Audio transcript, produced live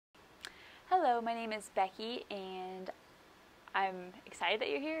Hello, my name is Becky, and I'm excited that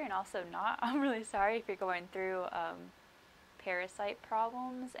you're here, and also not. I'm really sorry if you're going through parasite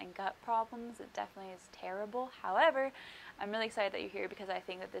problems and gut problems. It definitely is terrible. However, I'm really excited that you're here because I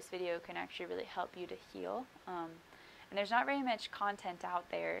think that this video can actually really help you to heal. And there's not very much content out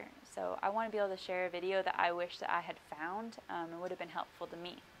there, so I want to be able to share a video that I wish that I had found and would have been helpful to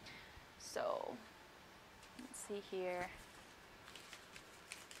me. So, let's see here.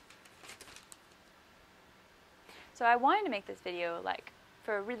 So I wanted to make this video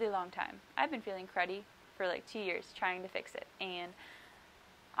for a really long time. I've been feeling cruddy for 2 years trying to fix it, and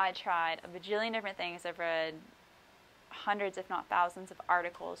I tried a bajillion different things. I've read hundreds if not thousands of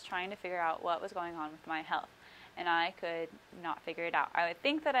articles trying to figure out what was going on with my health, and I could not figure it out. I would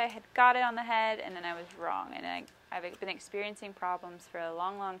think that I had got it on the head, and then I was wrong, and I've been experiencing problems for a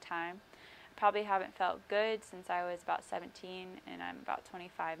long time. I probably haven't felt good since I was about 17, and I'm about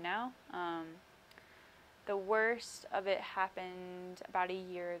 25 now. The worst of it happened about a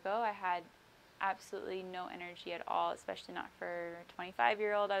year ago. I had absolutely no energy at all, especially not for a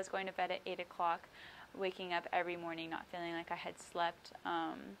 25-year-old. I was going to bed at 8 o'clock, waking up every morning not feeling like I had slept.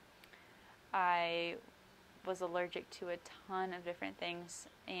 I was allergic to a ton of different things,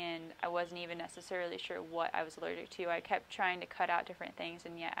 and I wasn't even necessarily sure what I was allergic to. I kept trying to cut out different things,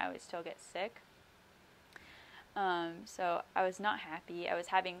 and yet I would still get sick. So I was not happy. I was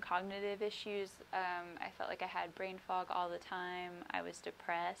having cognitive issues. I felt like I had brain fog all the time. I was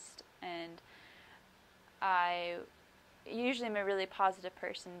depressed, and I usually am a really positive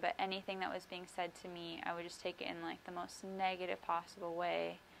person, but anything that was being said to me, I would just take it in the most negative possible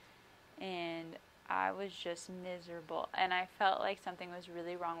way, and I was just miserable, and I felt like something was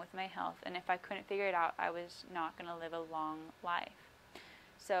really wrong with my health, and if I couldn't figure it out, I was not going to live a long life.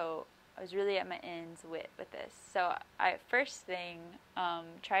 So I was really at my ends with this. So I first thing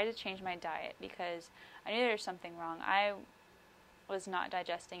tried to change my diet because I knew there was something wrong. I was not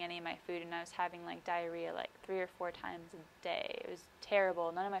digesting any of my food, and I was having diarrhea 3 or 4 times a day. It was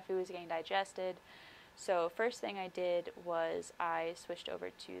terrible. None of my food was getting digested. So first thing I did was I switched over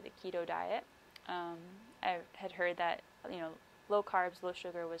to the keto diet. I had heard that low carbs, low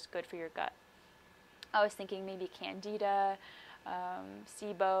sugar was good for your gut. I was thinking maybe candida,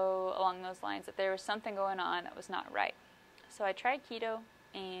 SIBO, along those lines, that there was something going on that was not right. So I tried keto,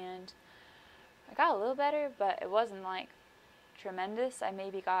 and I got a little better, but it wasn't tremendous. I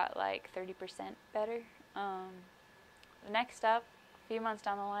maybe got 30% better. The next up, a few months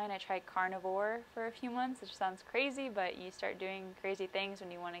down the line, I tried carnivore for a few months, which sounds crazy, but you start doing crazy things when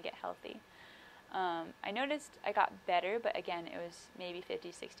you want to get healthy. I noticed I got better, but again, it was maybe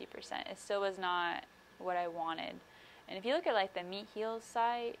 50-60%. It still was not what I wanted. And if you look at the Meat Heals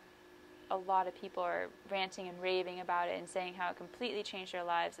site, a lot of people are ranting and raving about it and saying how it completely changed their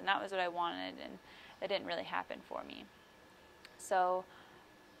lives, and that was what I wanted, and that didn't really happen for me. So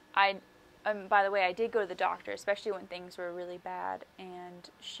by the way, I did go to the doctor, especially when things were really bad, and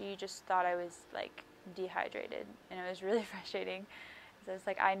she just thought I was dehydrated, and it was really frustrating. So it's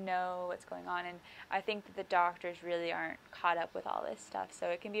I know what's going on, and I think that the doctors really aren't caught up with all this stuff, so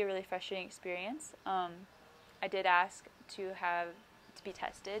it can be a really frustrating experience. I did ask to be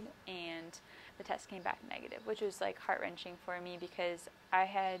tested, and the test came back negative, which was heart-wrenching for me because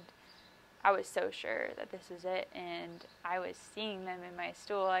I was so sure that this was it, and I was seeing them in my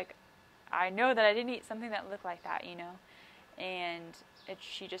stool. I know that I didn't eat something that looked like that, and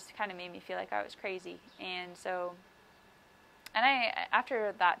she just kind of made me feel like I was crazy. And so,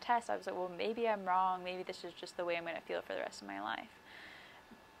 after that test, I was like, well, maybe I'm wrong. Maybe this is just the way I'm going to feel for the rest of my life.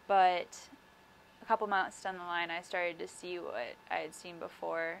 But a couple months down the line, I started to see what I had seen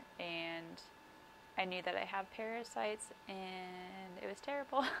before, and I knew that I have parasites, and it was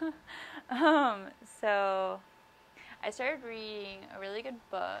terrible. So I started reading a really good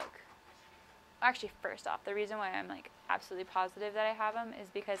book. Actually, first off, the reason why I'm absolutely positive that I have them is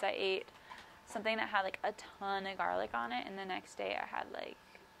because I ate something that had a ton of garlic on it, and the next day I had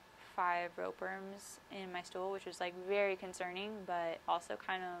 5 ropeworms in my stool, which was very concerning, but also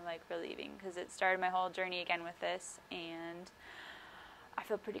kind of relieving because it started my whole journey again with this, and I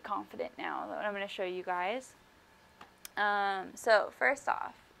feel pretty confident now that I'm going to show you guys. So first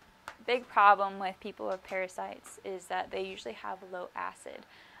off, big problem with people with parasites is that they usually have low acid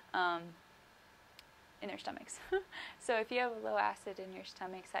in their stomachs. So if you have low acid in your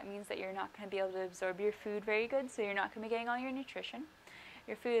stomachs, that means that you're not going to be able to absorb your food very good, so you're not going to be getting all your nutrition.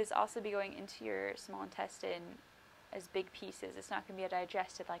 Your food is also be going into your small intestine as big pieces. It's not going to be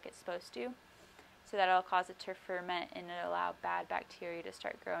digested like it's supposed to. So that'll cause it to ferment, and it'll allow bad bacteria to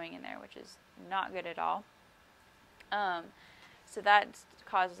start growing in there, which is not good at all. So that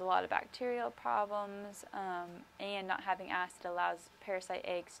causes a lot of bacterial problems, and not having acid allows parasite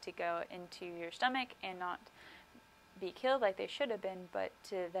eggs to go into your stomach and not be killed like they should have been, but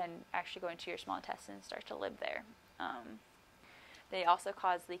to then actually go into your small intestine and start to live there. They also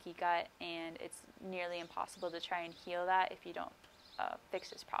cause leaky gut, and it's nearly impossible to try and heal that if you don't fix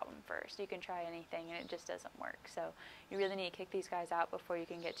this problem first. You can try anything and it just doesn't work. So you really need to kick these guys out before you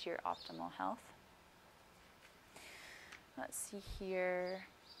can get to your optimal health. Let's see here.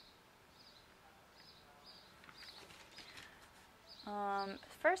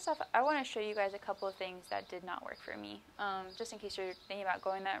 First off, I want to show you guys a couple of things that did not work for me, just in case you're thinking about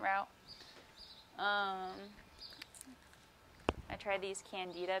going that route. I tried these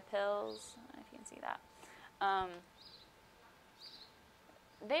Candida pills. I don't know if you can see that.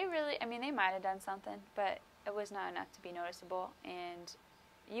 They really, I mean, they might have done something, but it was not enough to be noticeable. And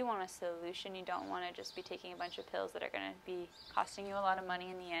you want a solution. You don't want to just be taking a bunch of pills that are going to be costing you a lot of money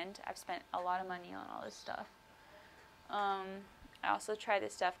in the end. I've spent a lot of money on all this stuff. I also tried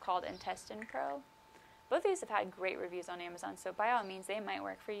this stuff called Intestine Pro. Both of these have had great reviews on Amazon, so by all means, they might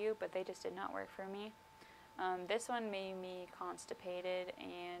work for you, but they just did not work for me. This one made me constipated,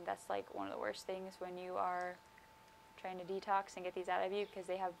 and that's like one of the worst things when you are trying to detox and get these out of you, because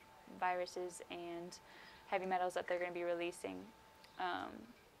they have viruses and heavy metals that they're going to be releasing,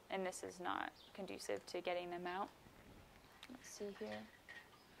 and this is not conducive to getting them out. Let's see here.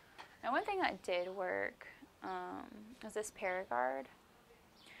 Now, one thing that did work was this Paragard.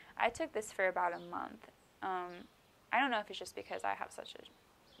 I took this for about a month. I don't know if it's just because I have such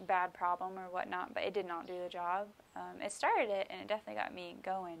a bad problem or whatnot, but it did not do the job. It started it, and it definitely got me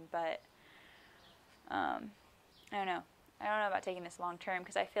going, but I don't know. I don't know about taking this long term,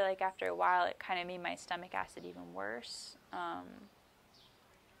 because I feel like after a while it kind of made my stomach acid even worse.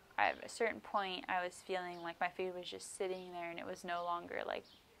 At a certain point I was feeling like my food was just sitting there and it was no longer like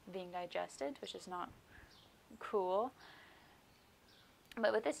being digested, which is not cool.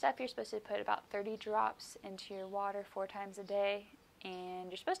 But with this stuff, you're supposed to put about 30 drops into your water 4 times a day, and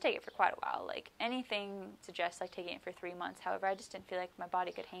you're supposed to take it for quite a while. Like, anything suggests like taking it for 3 months. However, I just didn't feel like my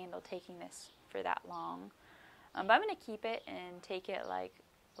body could handle taking this for that long. But I'm going to keep it and take it like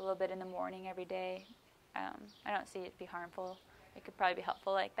a little bit in the morning every day. I don't see it be harmful. It could probably be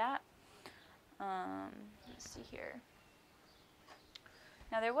helpful like that. Let's see here.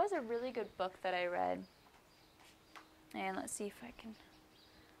 Now, there was a really good book that I read, and let's see if I can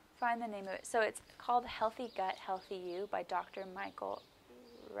find the name of it. So it's called Healthy Gut, Healthy You by Dr. Michael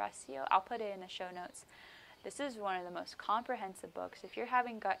Ruscio. I'll put it in the show notes. This is one of the most comprehensive books. If you're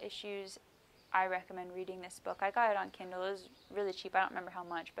having gut issues, I recommend reading this book. I got it on Kindle. It was really cheap. I don't remember how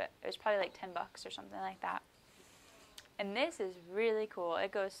much, but it was probably like $10 or something like that. And this is really cool.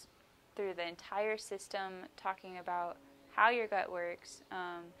 It goes through the entire system, talking about how your gut works,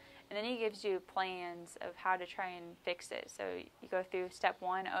 and then he gives you plans of how to try and fix it. So you go through step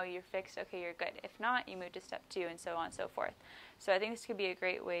 1, oh, you're fixed, okay, you're good. If not, you move to step 2, and so on and so forth. So I think this could be a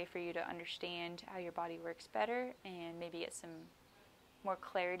great way for you to understand how your body works better, and maybe get some more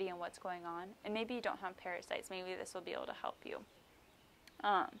clarity on what's going on. And maybe you don't have parasites. Maybe this will be able to help you.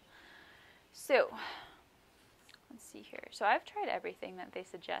 So let's see here. So I've tried everything that they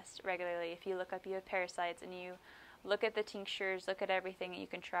suggest regularly. If you look up you have parasites and you look at the tinctures, look at everything that you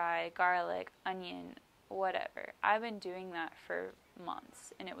can try, garlic, onion, whatever. I've been doing that for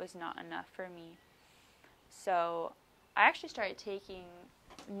months, and it was not enough for me. So I actually started taking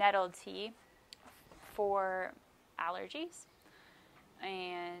nettle tea for allergies.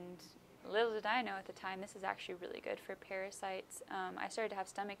 And little did I know at the time, this is actually really good for parasites. I started to have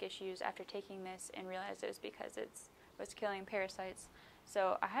stomach issues after taking this and realized it was because it was killing parasites.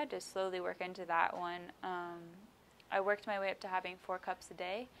 So I had to slowly work into that one. I worked my way up to having 4 cups a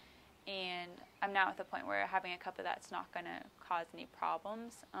day, and I'm now at the point where having a cup of that's not going to cause any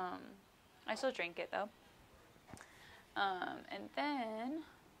problems. I still drink it, though. And then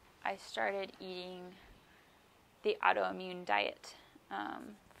I started eating the autoimmune diet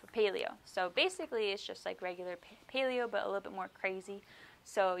for paleo. So basically it's just like regular paleo, but a little bit more crazy.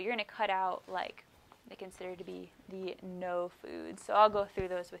 So you're going to cut out like they consider to be the no foods. So I'll go through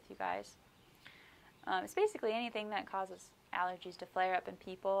those with you guys. It's basically anything that causes allergies to flare up in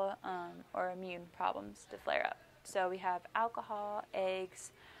people, or immune problems to flare up. So we have alcohol,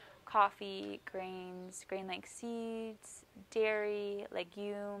 eggs, coffee, grains, grain-like seeds, dairy,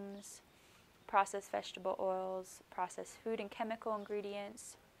 legumes, processed vegetable oils, processed food and chemical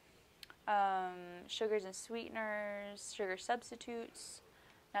ingredients, sugars and sweeteners, sugar substitutes,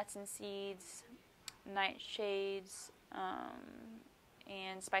 nuts and seeds, nightshades,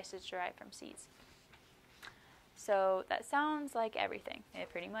 and spices derived from seeds. So that sounds like everything. It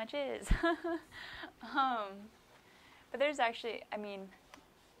pretty much is. But there's actually, I mean,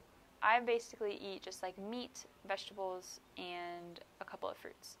 I basically eat just like meat, vegetables, and a couple of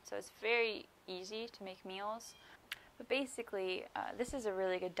fruits. So it's very easy to make meals. But basically, this is a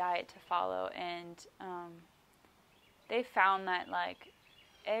really good diet to follow, and they found that like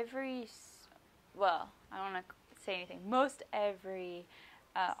well, I don't want to say anything, most every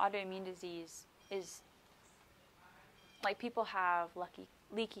autoimmune disease is, like, people have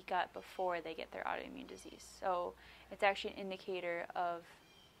leaky gut before they get their autoimmune disease. So it's actually an indicator of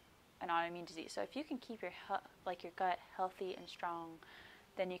an autoimmune disease. So if you can keep your gut healthy and strong,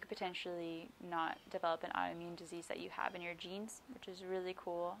 then you could potentially not develop an autoimmune disease that you have in your genes, which is really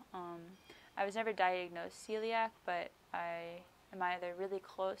cool. I was never diagnosed celiac, but I am either really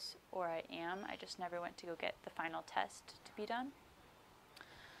close or I am. I just never went to go get the final test to be done.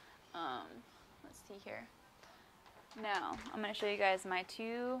 Let's see here. Now, I'm going to show you guys my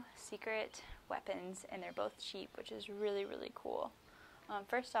 2 secret weapons, and they're both cheap, which is really, really cool.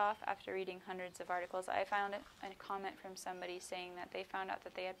 First off, after reading hundreds of articles, I found a comment from somebody saying that they found out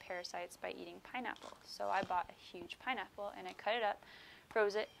that they had parasites by eating pineapple. So I bought a huge pineapple, and I cut it up,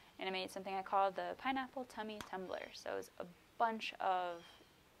 froze it, and I made something I called the pineapple tummy tumbler. So it was a bunch of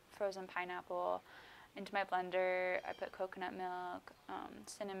frozen pineapple into my blender. I put coconut milk,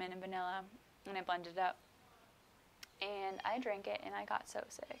 cinnamon, and vanilla, and I blended it up. And I drank it, and I got so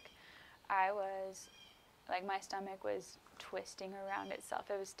sick. I was, like, my stomach was twisting around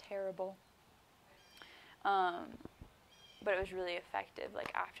itself. It was terrible. But it was really effective.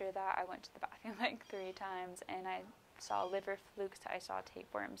 Like, after that, I went to the bathroom, like, 3 times, and I saw liver flukes, I saw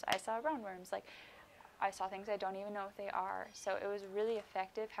tapeworms, I saw roundworms. Like, I saw things I don't even know what they are. So it was really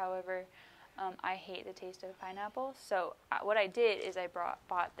effective. However, I hate the taste of pineapple. So what I did is I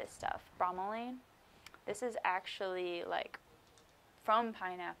bought this stuff, bromelain. This is actually, like, from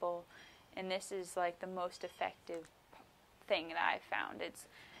pineapple, and this is, like, the most effective thing that I found. It's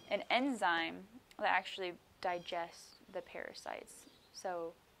an enzyme that actually digests the parasites.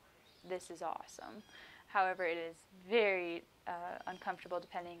 So this is awesome. However, it is very uncomfortable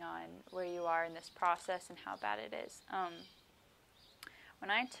depending on where you are in this process and how bad it is. When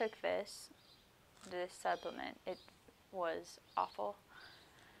I took this supplement, it was awful.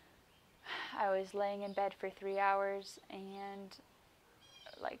 I was laying in bed for 3 hours and,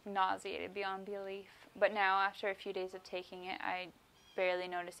 like, nauseated beyond belief. But now, after a few days of taking it, I barely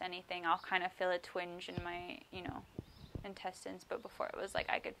notice anything. I'll kind of feel a twinge in my, intestines. But before, it was like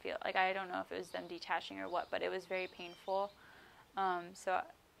I could feel, like, I don't know if it was them detaching or what, but it was very painful. So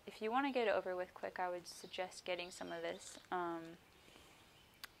if you want to get it over with quick, I would suggest getting some of this.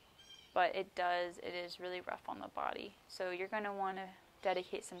 But it is really rough on the body. So you're going to want to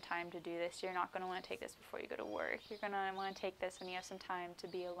dedicate some time to do this. You're not going to want to take this before you go to work. You're going to want to take this when you have some time to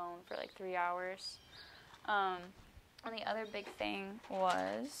be alone for like 3 hours. And the other big thing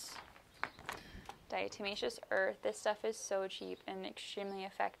was diatomaceous earth. This stuff is so cheap and extremely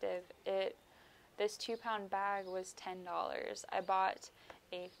effective. This 2-pound bag was $10. I bought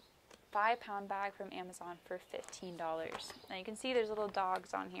a 5-pound bag from Amazon for $15. Now you can see there's little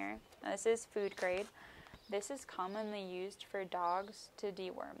dogs on here. Now, this is food grade. This is commonly used for dogs to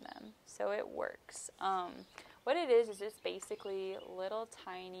deworm them, so it works. What it is it's basically little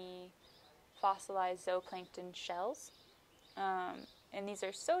tiny fossilized zooplankton shells, and these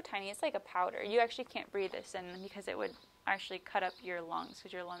are so tiny, it's like a powder. You actually can't breathe this in because it would actually cut up your lungs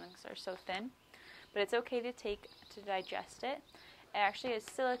because your lungs are so thin, but it's okay to take to digest it. It actually has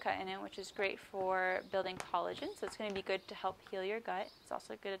silica in it, which is great for building collagen, so it's going to be good to help heal your gut. It's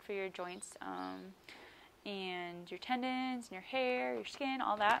also good for your joints, and your tendons, and your hair, your skin,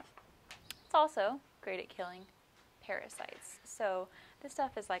 all that. It's also great at killing parasites. So this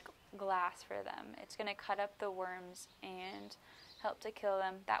stuff is like glass for them. It's going to cut up the worms and help to kill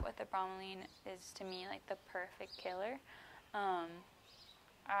them. That with the bromelain is, to me, like the perfect killer.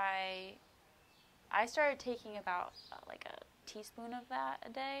 I started taking about like a teaspoon of that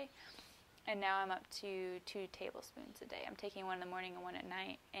a day, and now I'm up to 2 tablespoons a day. I'm taking one in the morning and one at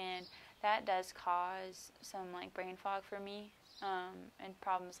night, and that does cause some like brain fog for me, and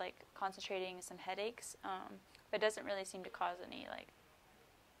problems like concentrating and some headaches, but it doesn't really seem to cause any like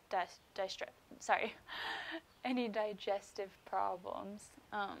any digestive problems.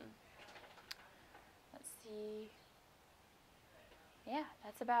 Let's see. Yeah,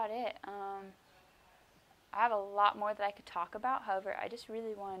 that's about it. I have a lot more that I could talk about. However, I just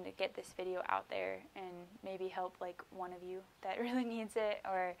really wanted to get this video out there and maybe help like one of you that really needs it,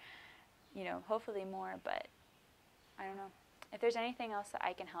 or hopefully more, but I don't know. if there's anything else that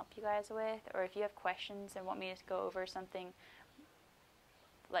I can help you guys with, or if you have questions and want me to go over something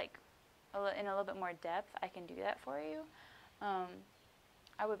like in a little bit more depth, I can do that for you.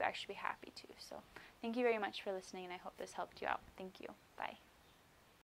 I would actually be happy to. So thank you very much for listening, and I hope this helped you out. Thank you. Bye.